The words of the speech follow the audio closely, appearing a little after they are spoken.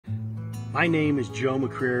My name is Joe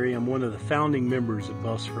McCreary. I'm one of the founding members of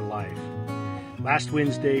Buffs4Life. Last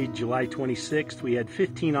Wednesday, July 26th, we had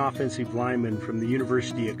 15 offensive linemen from the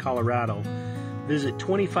University of Colorado visit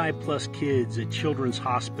 25 plus kids at Children's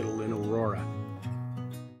Hospital in Aurora.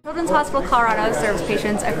 Children's Hospital Colorado serves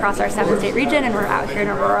patients across our 7-state region, and we're out here in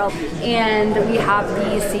Aurora. And we have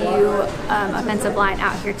the CU offensive line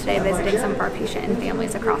out here today visiting some of our patient and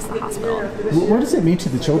families across the hospital. What does it mean to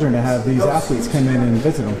the children to have these athletes come in and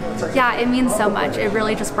visit them? Yeah, it means so much. It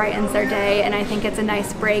really just brightens their day, and I think it's a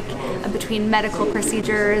nice break between medical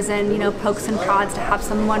procedures and, pokes and prods to have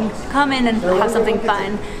someone come in and have something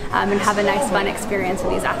fun and have a nice fun experience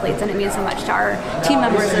with these athletes. And it means so much to our team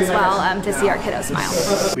members as well to see our kiddos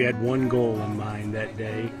smile. We had one goal in mind that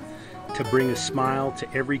day: to bring a smile to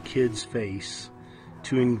every kid's face,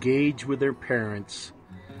 to engage with their parents,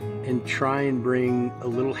 and try and bring a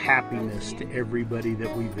little happiness to everybody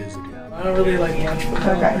that we visited. I don't really like lunch.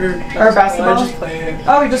 Okay. Or basketball? I just play.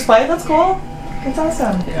 Oh, you just play? That's cool. That's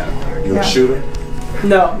awesome. Yeah. You a shooter?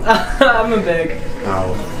 No, I'm a big.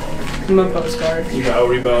 Oh. I'm a postcard. You got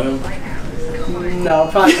rebounding? No,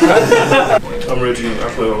 probably not. I'm Reggie. I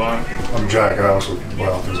play a line. I'm Jack House with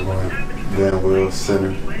offensive line. Dan Will,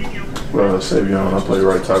 center. Savion. I play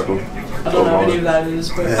right tackle. I don't know what any of that is,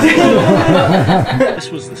 but.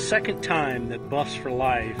 This was the second time that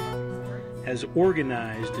Buffs4Life has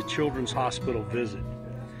organized a Children's Hospital visit.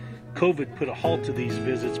 COVID put a halt to these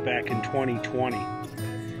visits back in 2020.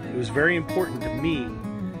 It was very important to me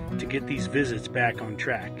to get these visits back on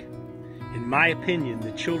track. In my opinion,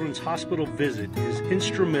 the Children's Hospital visit is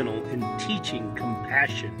instrumental in teaching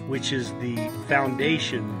compassion, which is the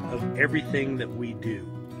foundation of everything that we do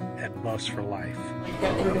at Buffs4Life. You've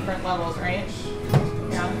got 3 different levels, right?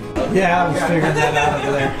 Yeah. Yeah, I was figuring that out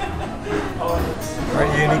over there. Are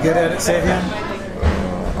you any good at it, Savion?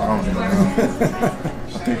 I don't know.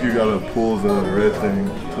 I think you gotta pull the red thing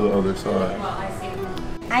to the other side.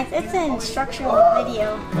 It's an instructional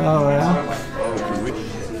video. Oh, yeah?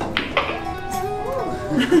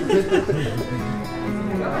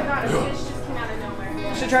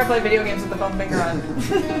 Should try to play video games with the phone finger on.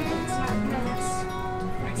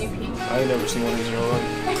 I ain't never seen one of these in real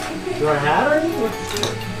life. Do I have any?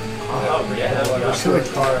 Oh, yeah. Let's do the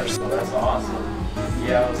cars. That's awesome.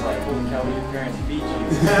 Yeah, I was like, holy cow, your parents beat you.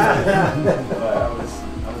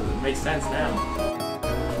 But it makes sense now.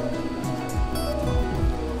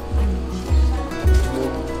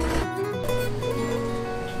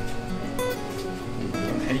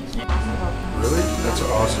 Really? That's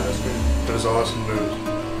awesome. That is awesome news.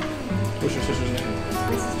 What's your sister's name?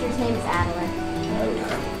 My sister's name is Adelaide.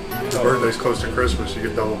 Your birthday's close to Christmas. You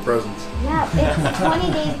get double presents. Yeah, it's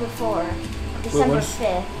 20 days before. December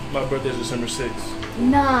 5th. My birthday's December 6th.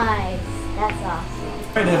 Nice. That's awesome.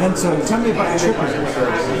 All right, Evan, so tell me about your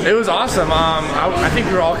trip. It was awesome. I think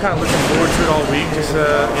we were all kind of looking forward to it all week, just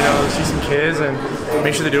to see some kids and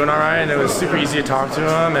make sure they're doing all right. And it was super easy to talk to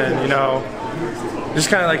them, and just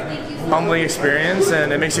kind of like humbling experience,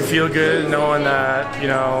 and it makes you feel good knowing that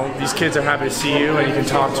these kids are happy to see you and you can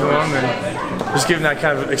talk to them and just give them that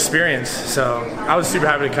kind of experience. So I was super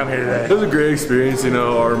happy to come here today. It was a great experience.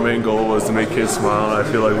 Our main goal was to make kids smile, and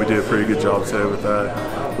I feel like we did a pretty good job today with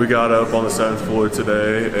that. We got up on the 7th floor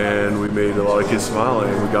today and we made a lot of kids smile,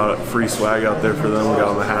 and we got free swag out there for them. We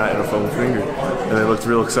got them a hat and a foam finger, and they looked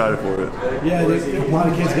real excited for it. Yeah, a lot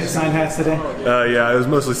of kids get signed hats today? Yeah, it was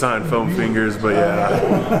mostly signed foam fingers, but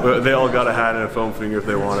yeah, they all got a hat and a foam finger if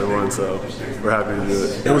they wanted one, so we're happy to do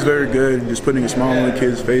it. It was very good. Just putting a smile on the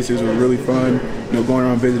kids' faces was really fun. Going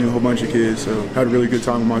around visiting a whole bunch of kids, so had a really good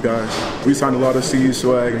time with my guys. We signed a lot of CU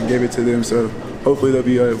swag and gave it to them, so hopefully they'll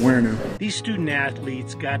be wearing them. These student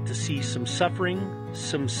athletes got to see some suffering,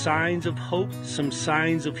 some signs of hope, some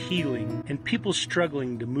signs of healing, and people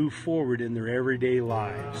struggling to move forward in their everyday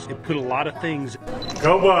lives. It put a lot of things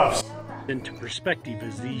Go Buffs! into perspective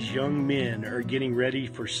as these young men are getting ready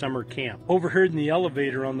for summer camp. Overheard in the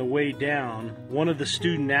elevator on the way down, one of the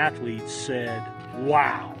student athletes said,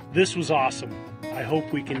 "Wow, this was awesome. I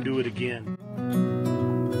hope we can do it again."